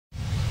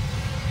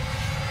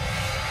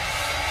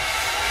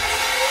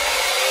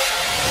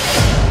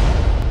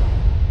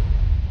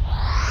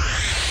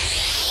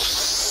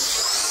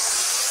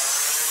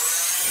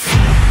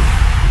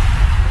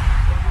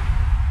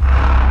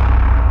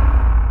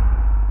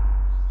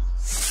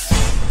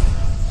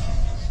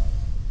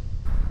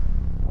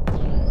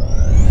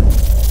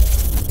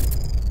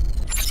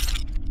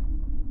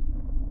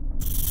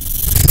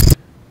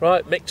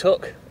Right, Mick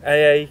Tuck,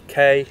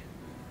 AAK,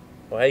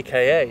 or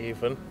AKA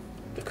even,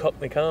 the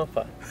Cockney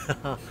Carper.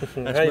 How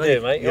you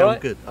doing, mate? Yeah, all I'm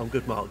right? good. I'm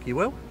good, Mark. You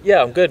well?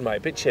 Yeah, I'm good, mate. A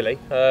bit chilly.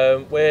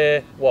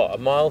 We're, what, a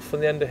mile from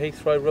the end of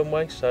Heathrow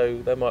runway,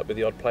 so there might be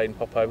the odd plane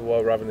pop over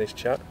while we're having this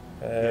chat.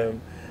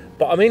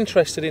 But I'm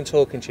interested in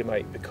talking to you,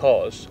 mate,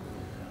 because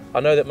I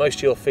know that most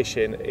of your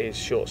fishing is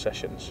short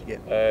sessions.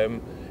 Yeah.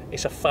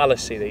 It's a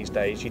fallacy these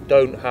days. You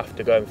don't have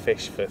to go and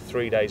fish for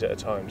 3 days at a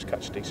time to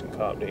catch a decent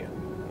carp, do you?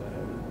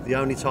 The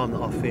only time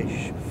that I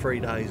fish 3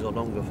 days or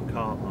longer for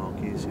carp,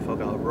 Mark, is if I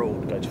go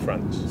abroad. Go to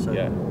France. So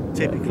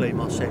typically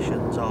my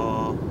sessions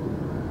are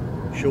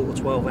short of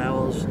 12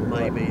 hours,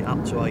 maybe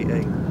up to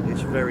 18.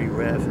 It's very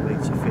rare for me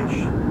to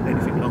fish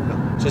anything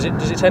longer. So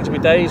does it tend to be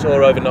days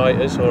or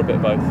overnighters or a bit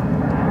of both?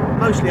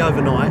 Mostly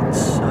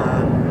overnights.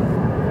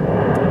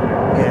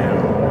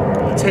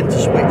 I tend to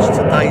switch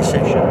to day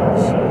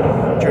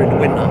sessions during the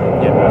winter.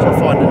 Yeah. So I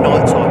find the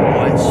nighttime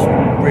bites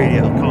really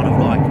are kind of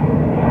like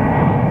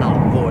null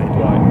and void.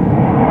 Right.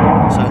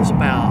 So it's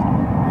about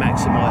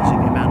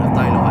maximising the amount of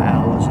daylight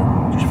hours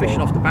and just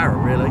fishing off the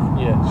barrel, really.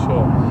 Yeah,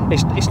 sure.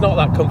 It's not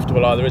that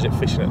comfortable either, is it,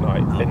 fishing at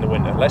night in the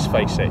winter? Let's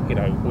face it, you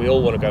know, we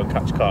all want to go and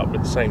catch carp, but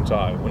at the same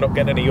time, we're not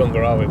getting any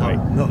younger, are we, mate?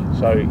 No.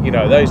 So, you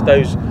know,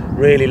 those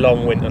really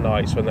long winter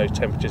nights when those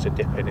temperatures are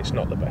dipping, it's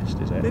not the best,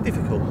 is it? They're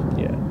difficult.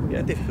 Yeah.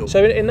 They're difficult.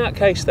 So in that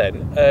case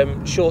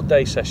then, short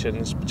day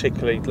sessions,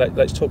 particularly,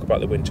 let's talk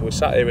about the winter. We're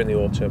sat here in the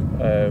autumn.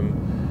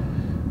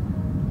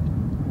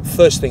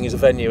 First thing is a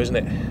venue, isn't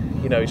it?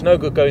 You know, it's no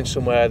good going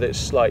somewhere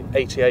that's like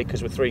 80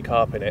 acres with 3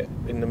 carp in it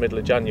in the middle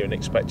of January and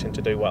expecting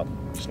to do well.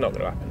 It's not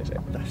going to happen, is it?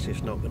 That's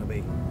just not going to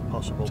be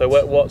possible. So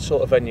what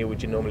sort of venue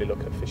would you normally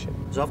look at fishing?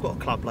 So I've got a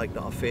club lake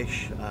that I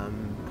fish.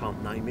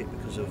 Can't name it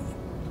because of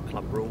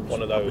club rules.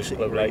 One of those publicity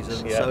club lakes,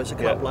 reasons. yeah. So it's a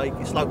club lake.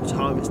 It's local to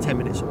home. It's 10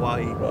 minutes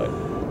away.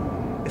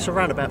 Right. It's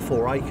around about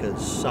 4 acres.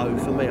 So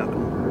for me, I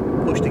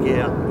can push the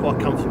gear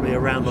quite comfortably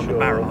around on the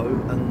barrow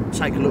and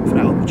take a look for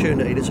that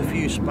opportunity. There's a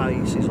few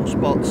spaces or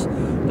spots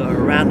that are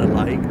around the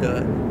lake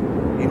that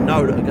you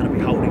know that are going to be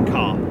holding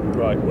carp.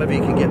 Right. Whether you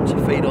can get them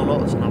to feed or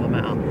not is another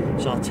matter.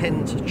 So I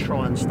tend to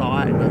try and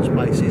start out in those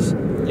places.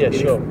 Yeah,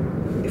 sure.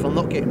 If I'm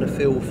not getting a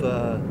feel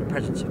for the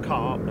presence of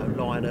carp, no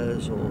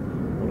liners or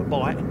a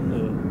bite,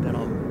 then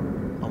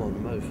I'm on the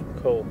move.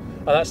 Cool.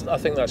 And I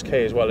think that's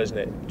key as well, isn't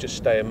it? Just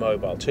staying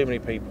mobile. Too many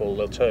people,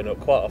 they'll turn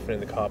up quite often in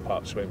the car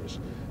park swims,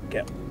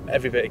 get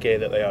every bit of gear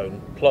that they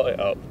own, plot it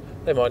up.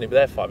 They might only be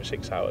there 5 or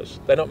 6 hours.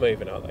 They're not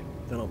moving, are they?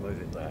 They're not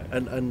moving. No.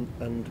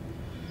 And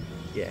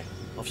yeah,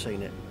 I've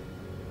seen it.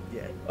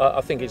 Yeah.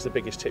 I think it's the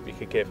biggest tip you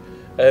could give.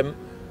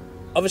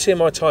 Obviously, in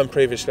my time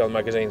previously on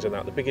magazines and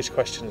that, the biggest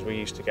questions we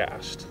used to get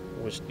asked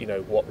was, you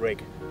know, what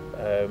rig?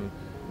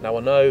 Now I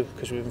know,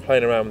 because we've been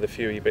playing around with a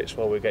few of your bits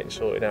while we're getting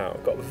sorted out,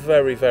 I've got a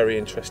very, very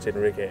interesting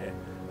rig here.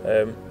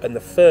 And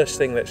the first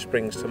thing that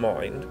springs to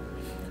mind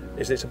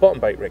is it's a bottom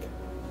bait rig.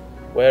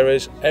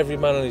 Whereas every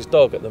man and his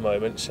dog at the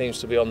moment seems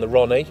to be on the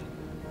Ronnie,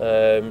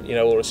 you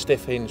know, or a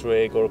stiff hinge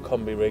rig or a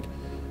combi rig.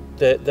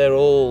 They're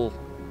all,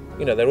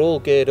 you know, they're all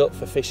geared up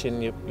for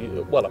fishing,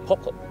 well, a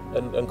pop-up,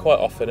 and quite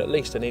often at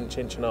least an inch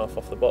and a half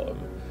off the bottom.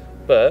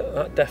 But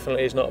that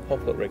definitely is not a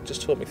pop-up rig.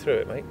 Just talk me through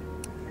it, mate.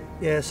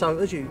 Yeah, so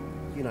as you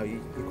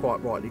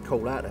quite rightly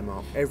call out there,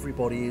 Mark,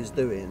 everybody is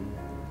doing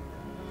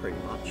pretty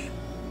much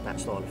that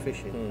style of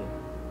fishing.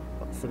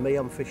 But for me,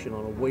 I'm fishing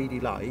on a weedy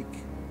lake,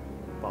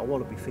 but I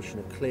want to be fishing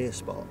a clear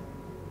spot.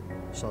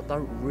 So I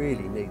don't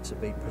really need to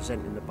be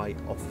presenting the bait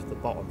off the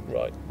bottom.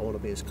 Right. I want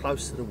to be as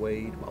close to the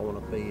weed, but I want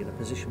to be in a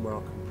position where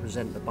I can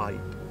present the bait.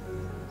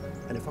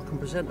 And if I can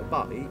present the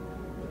bait,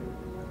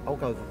 I'll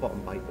go for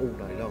bottom bait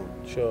all day long.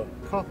 Sure.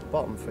 Carp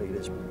bottom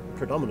feeders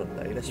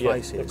predominantly, let's Yeah,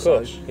 face it. of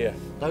course, so yeah.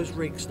 Those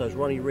rigs, those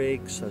Ronnie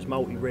rigs, those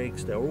multi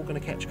rigs, they're all going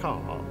to catch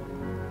carp,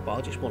 but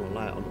I just want to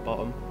lay it on the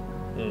bottom.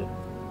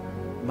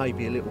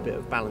 Maybe a little bit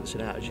of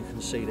balancing out. As you can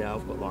see there,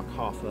 I've got like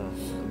half a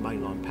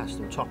mainline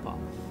pastel topper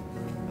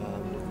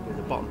with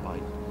a bottom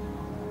bait.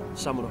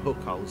 Some of the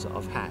hook holes that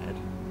I've had,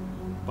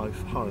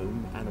 both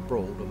home and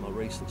abroad on my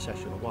recent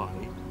session away,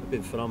 have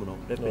been phenomenal.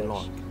 They've been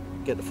like,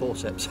 get the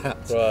forceps out.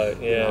 Right,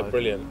 yeah, you know.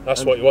 Brilliant.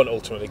 That's what you want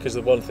ultimately, because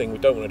the one thing we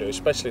don't want to do,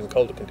 especially in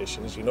colder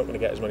conditions, you're not going to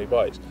get as many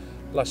bites.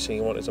 The last thing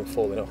you want is them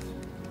falling off.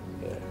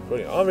 Yeah,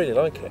 brilliant. I really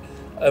like it.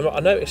 I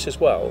noticed as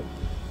well,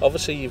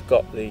 obviously you've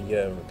got the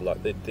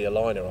the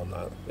aligner on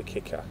that, the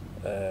kicker,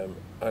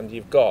 and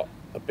you've got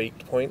a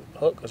beaked point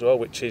hook as well,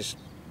 which is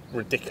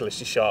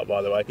ridiculously sharp,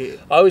 by the way. Yeah.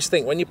 I always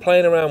think when you're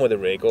playing around with a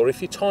rig, or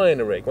if you're tying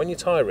a rig, when you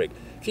tie a rig,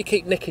 if you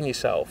keep nicking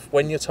yourself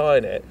when you're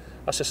tying it,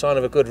 that's a sign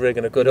of a good rig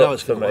and a good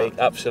hook for me. Work.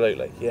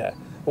 Absolutely, yeah.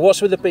 But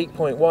what's with the beak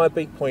point? Why a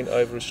beak point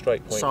over a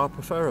straight point? So I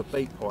prefer a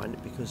beak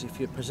point because if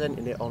you're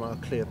presenting it on a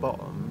clear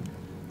bottom,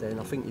 then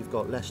I think you've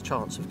got less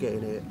chance of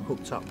getting it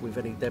hooked up with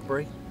any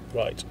debris.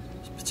 Right.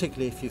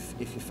 Particularly if you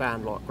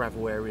found like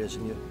gravel areas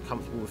and you're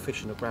comfortable with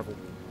fishing a gravel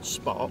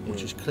spot,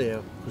 which is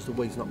clear because the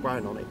weed's not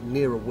growing on it,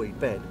 near a weed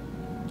bed.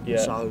 Yeah.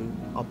 So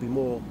I'd be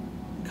more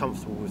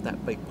comfortable with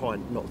that beak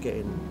point not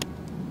getting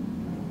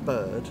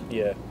bird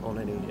on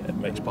any. Yeah, it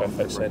makes bottom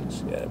perfect rig.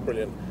 sense. Yeah,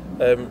 brilliant.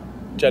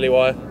 jelly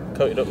wire,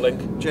 coated up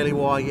link. Jelly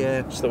wire, yeah.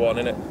 It's the one,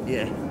 isn't it?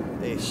 Yeah,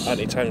 it's...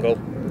 Anti-tangle.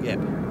 Yeah.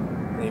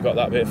 And you've got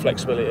that bit of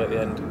flexibility at the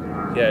end.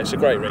 Yeah, it's a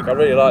great rig. I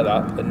really like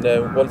that.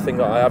 And one thing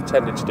that I have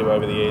tended to do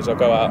over the years, I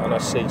go out and I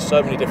see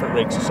so many different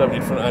rigs, so many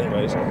different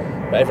anglers.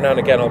 But every now and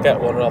again, I'll get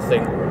one and I'll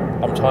think,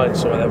 I'm tying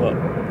some of them up,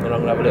 and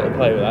I'm going to have a little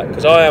play with that.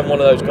 Because I am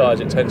one of those guys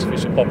that tends to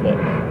fish a pop-up.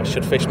 I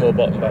should fish more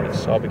bottom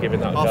baits, so I'll be giving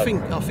that a go.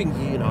 I think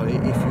you know,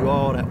 if you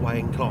are that way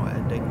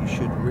inclined, then you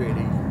should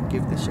really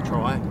give this a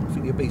try. I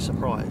think you'll be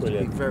surprised.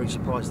 Brilliant. You'll be very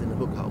surprised in the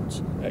hook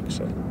holds.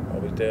 Excellent.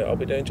 I'll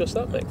be doing just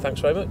that, mate.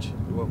 Thanks very much.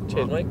 You're welcome.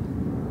 Cheers, mate.